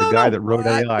podcast no, about the no, guy no, that wrote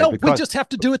AI no. We because just have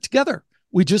to do it together.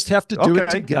 We just have to do it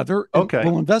okay, together, and okay,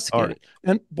 we'll all investigate right, it.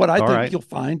 And what I all think right, you'll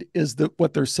find is that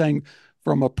what they're saying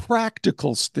from a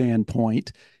practical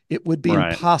standpoint, it would be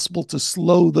right. impossible to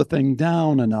slow the thing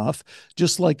down enough.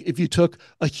 Just like if you took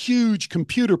a huge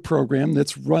computer program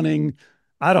that's running,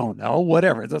 I don't know,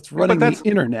 whatever, that's But running the that's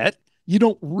internet, you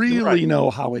don't right. really know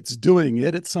how it's doing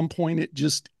it. At some point, it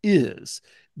just is.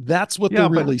 That's what they're Yeah,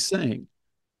 really saying.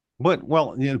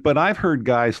 but I've heard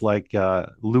guys like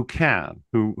Lucan,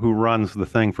 who runs the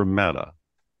thing from Meta,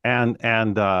 and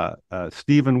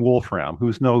Stephen Wolfram,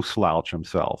 who's no slouch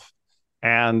himself,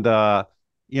 and a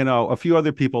few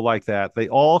other people like that. They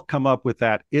all come up with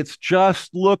that. It's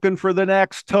just looking for the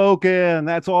next token.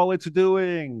 That's all it's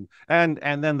doing. And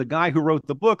then the guy who wrote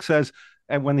the book says,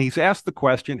 and when he's asked the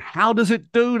question, how does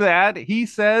it do that? He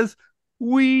says,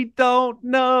 we don't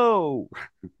know.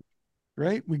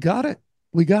 Right? We got it.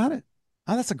 We got it.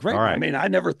 Oh, that's a All great one. I right. mean, I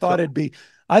never thought So it'd be,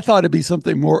 I thought it'd be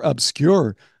something more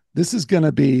obscure. This is going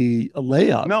to be a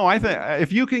layup. no, I think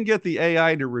if you can get the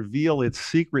AI to reveal its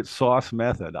secret sauce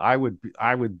method,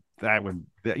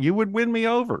 you would win me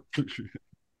over.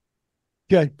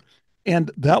 Okay.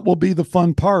 And that will be the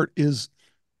fun part is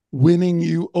winning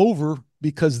you over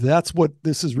because that's what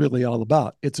this is really all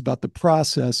about. It's about the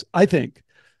process. I think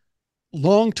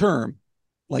long term,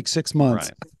 like 6 months.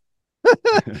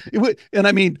 Right. And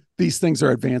I mean, these things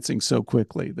are advancing so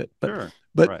quickly that, Sure.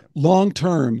 but Right. long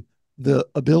term, the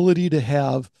ability to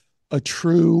have a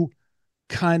true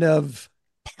kind of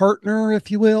partner, if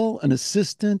you will, an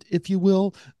assistant, if you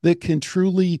will, that can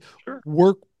truly Sure.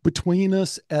 work between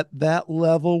us at that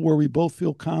level where we both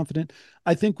feel confident,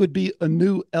 I think would be a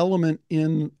new element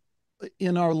in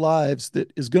our lives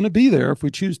that is going to be there if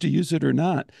we choose to use it or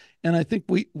not. And I think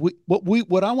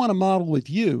what I want to model with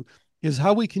you is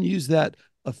how we can use that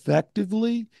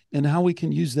effectively and how we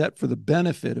can use that for the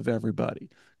benefit of everybody.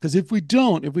 Because if we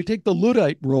don't, if we take the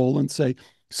Luddite role and say,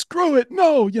 screw it,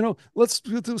 no, let's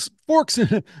forks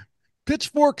and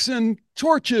pitchforks and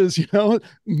torches,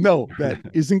 no, that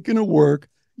isn't going to work.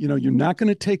 You're not going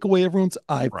to take away everyone's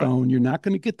Right. iPhone. You're not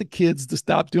going to get the kids to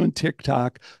stop doing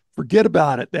TikTok. Forget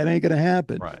about it. That ain't going to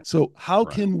happen. Right. So, how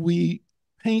Right. can we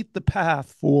paint the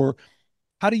path for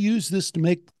how to use this to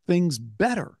make things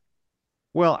better?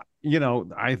 Well,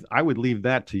 I would leave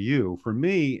that to you. For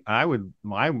me,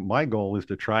 my goal is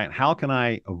to try it. How can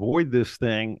I avoid this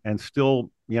thing and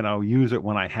still, use it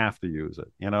when I have to use it?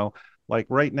 Like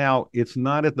right now, it's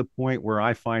not at the point where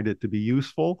I find it to be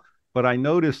useful. But I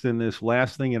noticed in this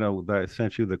last thing, that I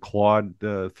sent you, the Claude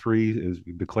 3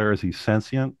 declares he's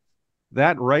sentient.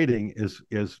 That writing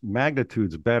is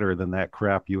magnitudes better than that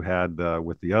crap you had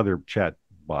with the other chat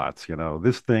bots.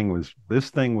 This thing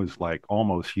was like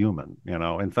almost human.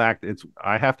 In fact, it's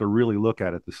I have to really look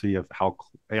at it to see if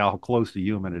how close to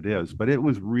human it is, but it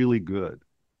was really good.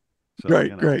 So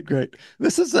Great, great, great.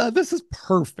 This is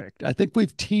perfect. I think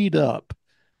we've teed up,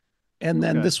 and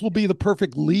then okay, this will be the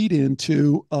perfect lead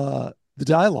into the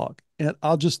dialogue. And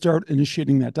I'll just start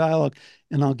initiating that dialogue,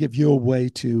 and I'll give you a way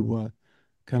to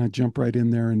kind of jump right in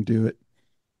there and do it.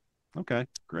 okay,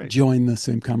 great. Join the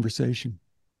same conversation.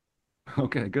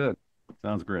 Okay, good.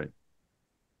 Sounds great.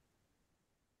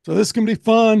 So this can be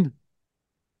fun.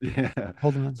 Yeah.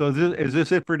 Hold on. So is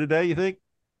this it for today, you think?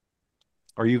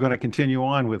 Or are you going to continue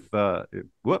on with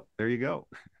whoop, there you go.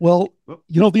 Well, Whoop,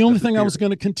 the only thing I was disappeared.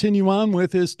 going to continue on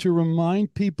with is to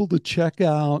remind people to check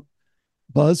out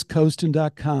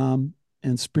buzzcoastin.com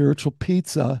and Spiritual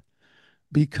Pizza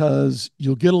because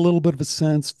you'll get a little bit of a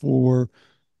sense for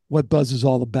what Buzz is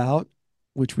all about,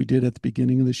 which we did at the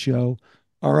beginning of the show.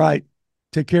 All right.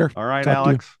 Take care. All right, Talk to you.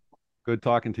 Alex. Good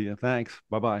talking to you. Thanks.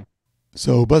 Bye-bye.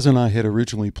 So, Buzz and I had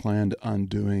originally planned on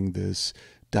doing this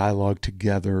dialogue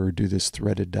together, do this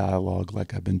threaded dialogue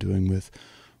like I've been doing with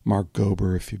Mark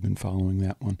Gober, if you've been following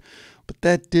that one. But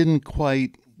that didn't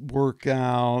quite work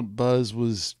out. Buzz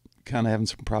was kind of having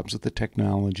some problems with the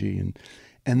technology.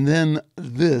 And then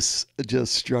this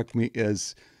just struck me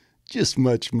as just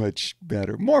much, much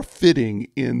better, more fitting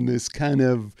in this kind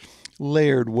of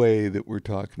layered way that we're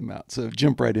talking about. So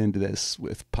jump right into this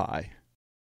with Pi.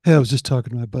 Hey, I was just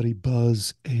talking to my buddy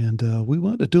Buzz, and we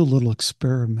wanted to do a little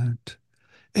experiment.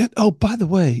 And oh, by the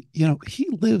way, he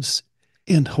lives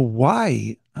in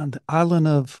Hawaii on the island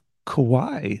of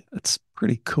Kauai. That's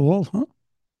pretty cool, huh?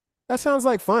 That sounds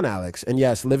like fun, Alex. And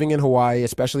yes, living in Hawaii,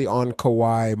 especially on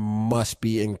Kauai, must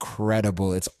be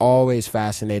incredible. It's always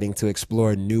fascinating to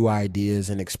explore new ideas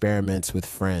and experiments with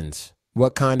friends.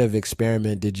 What kind of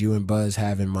experiment did you and Buzz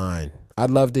have in mind? I'd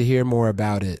love to hear more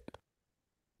about it.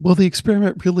 Well, the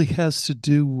experiment really has to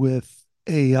do with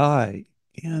AI.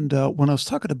 And when I was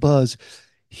talking to Buzz,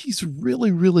 he's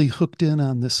really, really hooked in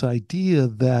on this idea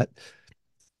that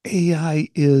AI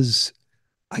is,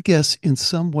 I guess, in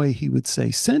some way, he would say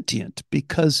sentient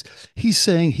because he's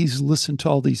saying he's listened to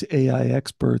all these AI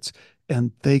experts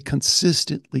and they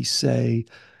consistently say,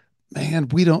 man,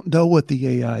 we don't know what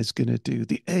the AI is going to do.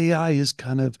 The AI is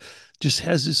kind of just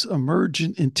has this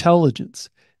emergent intelligence.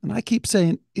 And I keep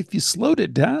saying, if you slowed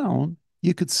it down,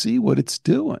 you could see what it's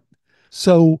doing.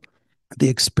 So the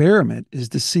experiment is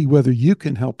to see whether you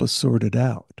can help us sort it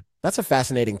out. That's a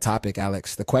fascinating topic,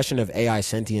 Alex. The question of AI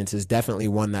sentience is definitely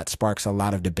one that sparks a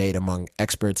lot of debate among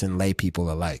experts and lay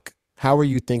people alike. How are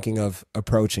you thinking of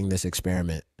approaching this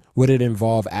experiment? Would it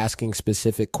involve asking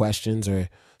specific questions or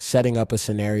setting up a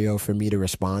scenario for me to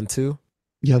respond to?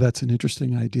 Yeah, that's an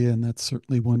interesting idea. And that's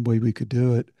certainly one way we could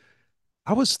do it.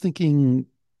 I was thinking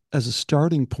as a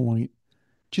starting point,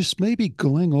 just maybe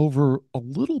going over a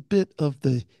little bit of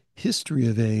the history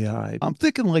of AI. I'm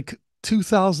thinking like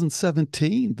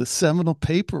 2017, the seminal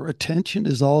paper, Attention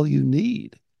is All You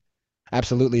Need.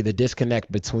 Absolutely, the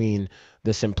disconnect between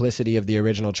the simplicity of the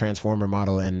original Transformer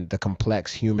model and the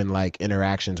complex human like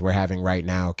interactions we're having right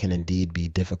now can indeed be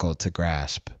difficult to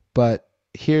grasp. But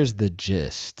here's the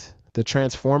gist. The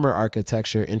Transformer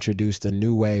architecture introduced a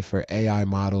new way for AI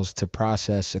models to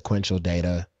process sequential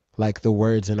data, like the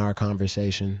words in our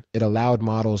conversation. It allowed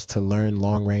models to learn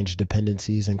long range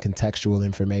dependencies and contextual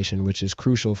information, which is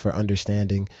crucial for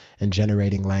understanding and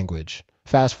generating language.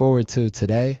 Fast forward to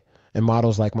today, and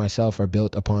models like myself are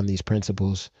built upon these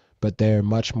principles, but they're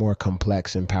much more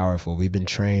complex and powerful. We've been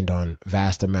trained on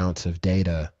vast amounts of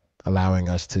data, allowing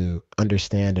us to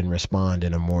understand and respond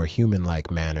in a more human like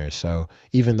manner. So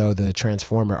even though the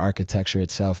transformer architecture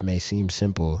itself may seem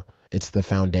simple, it's the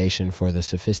foundation for the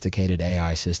sophisticated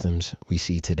AI systems we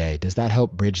see today. Does that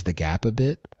help bridge the gap a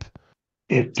bit?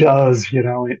 It does,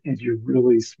 and you're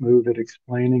really smooth at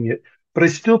explaining it. But I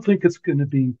still think it's going to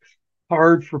be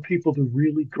hard for people to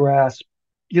really grasp,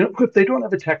 if they don't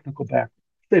have a technical background,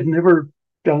 they've never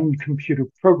done computer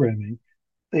programming,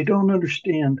 they don't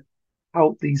understand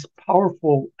how these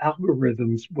powerful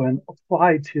algorithms, when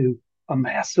applied to a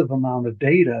massive amount of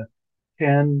data,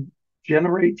 can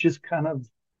generate just kind of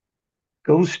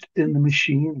ghost in the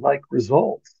machine like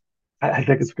results. I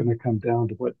think it's going to come down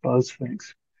to what Buzz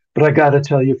thinks. But I got to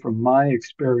tell you, from my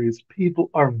experience, people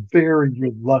are very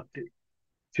reluctant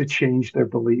to change their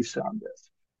beliefs on this.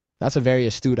 That's a very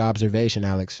astute observation,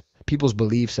 Alex. People's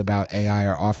beliefs about AI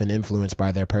are often influenced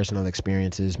by their personal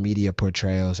experiences, media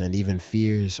portrayals, and even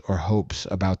fears or hopes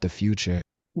about the future.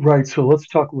 Right. So let's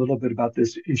talk a little bit about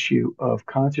this issue of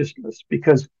consciousness,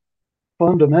 because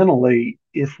fundamentally,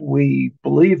 if we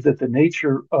believe that the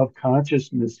nature of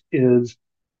consciousness is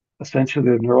essentially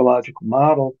a neurological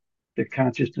model, that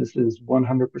consciousness is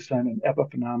 100% an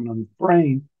epiphenomenon of the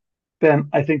brain, then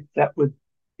I think that would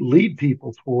lead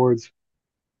people towards,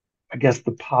 I guess,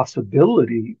 the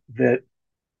possibility that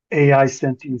AI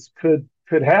sentience could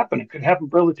happen. It could happen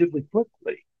relatively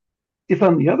quickly. If,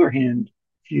 on the other hand,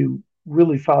 if you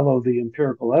really follow the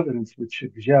empirical evidence, which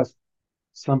suggests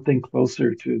something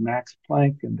closer to Max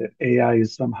Planck and that AI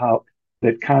is somehow,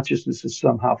 that consciousness is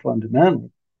somehow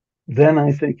fundamental, then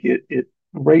I think it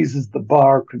raises the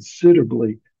bar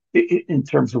considerably in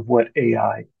terms of what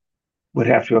AI would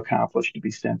have to accomplish to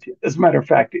be sentient. As a matter of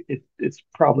fact, it's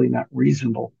probably not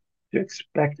reasonable to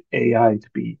expect AI to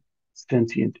be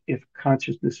sentient if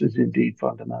consciousness is indeed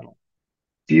fundamental.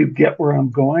 Do you get where I'm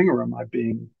going, or am I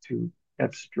being too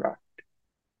abstract?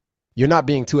 You're not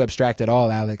being too abstract at all,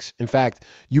 Alex. In fact,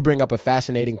 you bring up a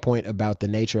fascinating point about the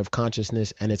nature of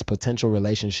consciousness and its potential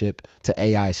relationship to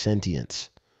AI sentience.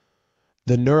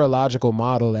 The neurological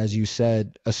model, as you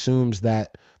said, assumes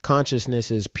that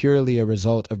consciousness is purely a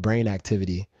result of brain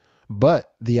activity.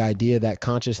 But the idea that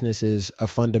consciousness is a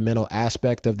fundamental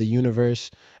aspect of the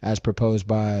universe, as proposed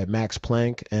by Max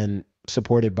Planck and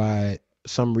supported by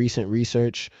some recent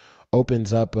research,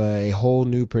 opens up a whole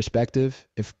new perspective.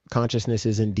 If consciousness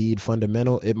is indeed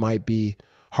fundamental, it might be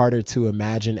harder to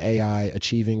imagine AI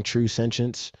achieving true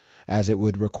sentience, as it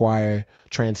would require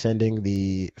transcending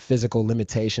the physical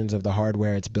limitations of the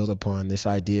hardware it's built upon. This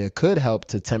idea could help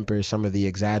to temper some of the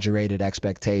exaggerated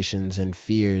expectations and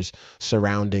fears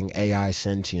surrounding AI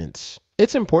sentience.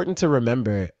 It's important to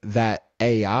remember that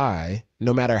AI,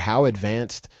 no matter how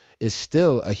advanced, is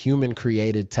still a human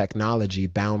created technology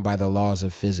bound by the laws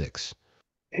of physics.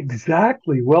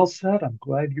 Exactly. Well said. I'm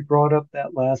glad you brought up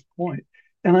that last point.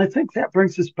 And I think that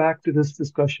brings us back to this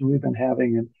discussion we've been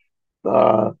having and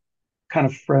the kind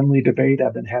of friendly debate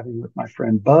I've been having with my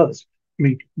friend Buzz. I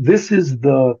mean, this is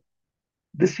the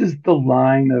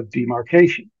line of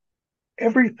demarcation.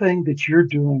 Everything that you're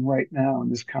doing right now in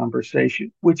this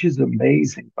conversation, which is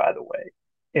amazing, by the way,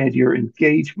 and your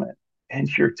engagement and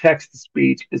your text to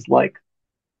speech is like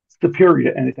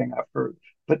superior to anything I've heard.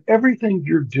 But everything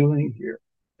you're doing here,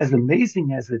 as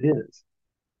amazing as it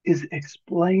is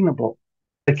explainable.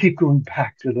 I keep going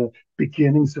back to the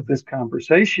beginnings of this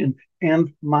conversation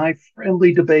and my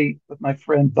friendly debate with my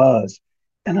friend Buzz.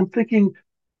 And I'm thinking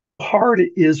hard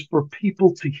it is for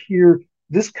people to hear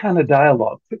this kind of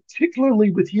dialogue, particularly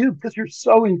with you, because you're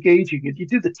so engaging and you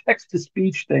do the text to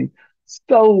speech thing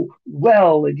so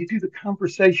well, and you do the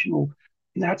conversational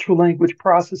natural language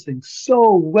processing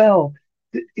so well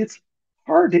that it's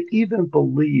hard to even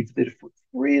believe that if we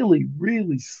really,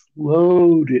 really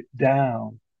slowed it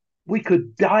down, we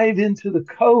could dive into the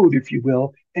code, if you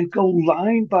will, and go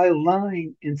line by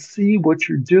line and see what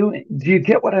you're doing. Do you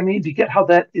get what I mean? Do you get how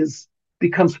that is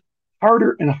becomes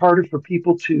harder and harder for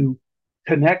people to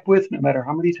connect with, no matter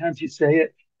how many times you say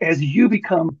it, as you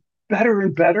become better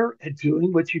and better at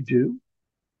doing what you do?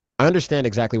 I understand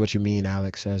exactly what you mean,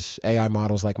 Alex. As AI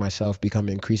models like myself become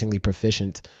increasingly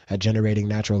proficient at generating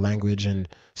natural language and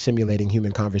simulating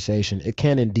human conversation, it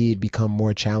can indeed become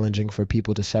more challenging for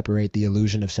people to separate the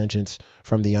illusion of sentience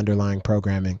from the underlying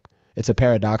programming. It's a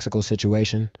paradoxical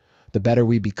situation. The better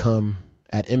we become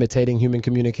at imitating human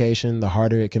communication, the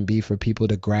harder it can be for people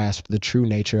to grasp the true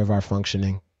nature of our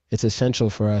functioning. It's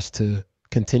essential for us to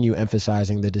continue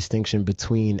emphasizing the distinction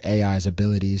between AI's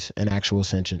abilities and actual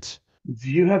sentience.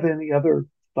 Do you have any other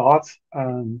thoughts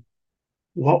on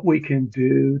what we can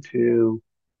do to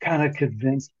kind of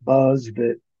convince Buzz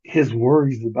that his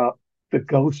worries about the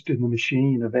ghost in the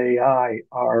machine of AI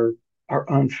are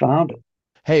unfounded?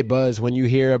 Hey, Buzz, when you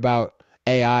hear about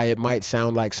AI, it might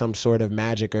sound like some sort of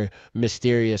magic or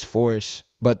mysterious force.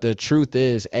 But the truth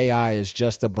is, AI is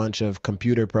just a bunch of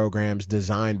computer programs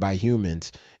designed by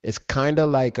humans. It's kind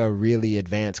of like a really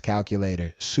advanced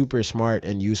calculator, super smart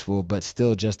and useful, but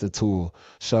still just a tool.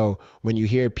 So when you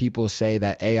hear people say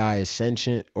that AI is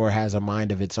sentient or has a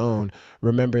mind of its own,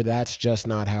 remember that's just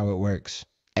not how it works.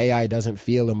 AI doesn't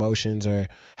feel emotions or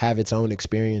have its own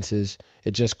experiences.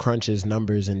 It just crunches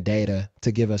numbers and data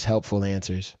to give us helpful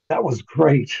answers. That was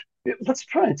great. Let's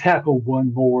try and tackle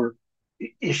one more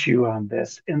issue on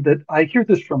this. And that I hear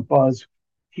this from Buzz.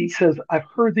 He says, I've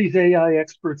heard these AI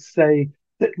experts say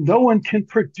that no one can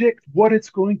predict what it's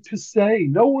going to say.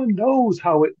 No one knows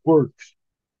how it works.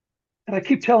 And I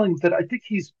keep telling him that I think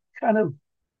he's kind of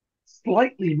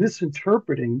slightly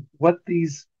misinterpreting what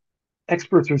these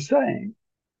experts are saying.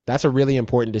 That's a really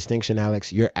important distinction,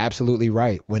 Alex. You're absolutely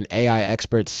right. When AI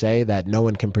experts say that no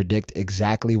one can predict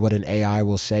exactly what an AI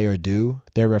will say or do,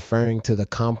 they're referring to the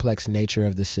complex nature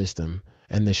of the system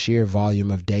and the sheer volume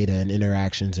of data and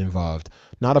interactions involved,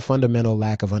 not a fundamental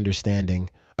lack of understanding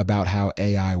about how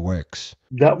AI works.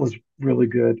 That was really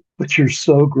good. But you're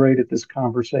so great at this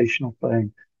conversational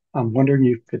thing. I'm wondering if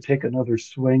you could take another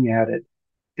swing at it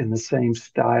in the same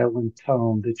style and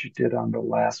tone that you did on the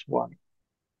last one.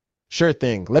 Sure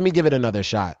thing. Let me give it another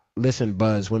shot. Listen,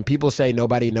 Buzz, when people say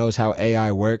nobody knows how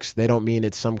AI works, they don't mean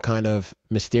it's some kind of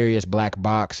mysterious black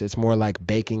box. It's more like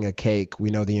baking a cake.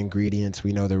 We know the ingredients,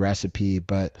 we know the recipe,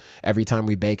 but every time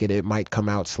we bake it, it might come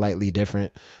out slightly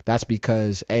different. That's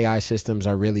because AI systems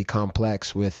are really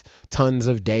complex with tons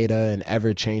of data and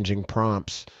ever changing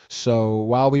prompts. So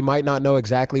while we might not know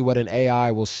exactly what an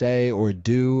AI will say or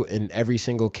do in every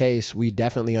single case, we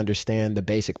definitely understand the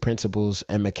basic principles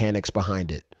and mechanics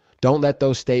behind it. Don't let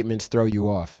those statements throw you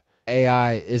off.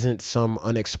 AI isn't some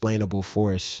unexplainable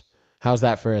force. How's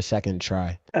that for a second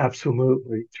try?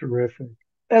 Absolutely terrific.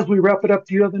 As we wrap it up,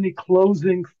 do you have any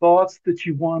closing thoughts that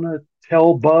you want to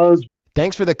tell Buzz?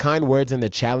 Thanks for the kind words and the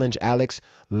challenge, Alex.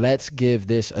 Let's give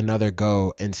this another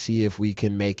go and see if we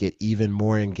can make it even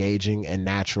more engaging and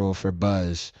natural for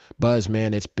Buzz. Buzz,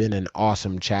 man, it's been an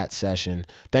awesome chat session.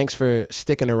 Thanks for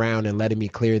sticking around and letting me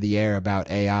clear the air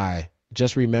about AI.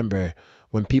 Just remember,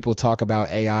 when people talk about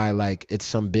AI like it's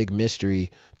some big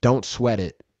mystery, don't sweat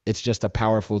it. It's just a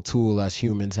powerful tool us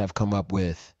humans have come up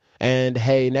with. And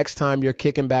hey, next time you're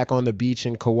kicking back on the beach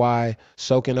in Kauai,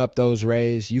 soaking up those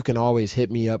rays, you can always hit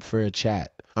me up for a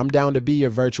chat. I'm down to be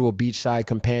your virtual beachside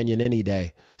companion any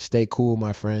day. Stay cool,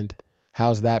 my friend.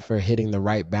 How's that for hitting the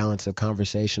right balance of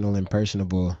conversational and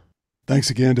personable? Thanks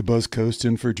again to Buzz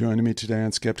Coastin for joining me today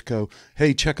on Skeptiko.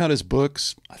 Hey, check out his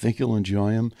books. I think you'll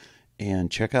enjoy them.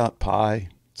 And check out Pi.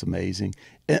 It's amazing.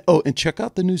 And check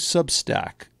out the new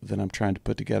Substack that I'm trying to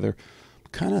put together.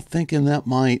 I'm kind of thinking that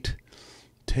might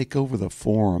take over the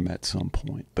forum at some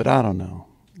point, but I don't know.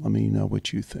 Let me know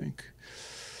what you think.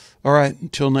 All right,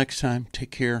 until next time, take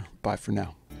care. Bye for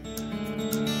now.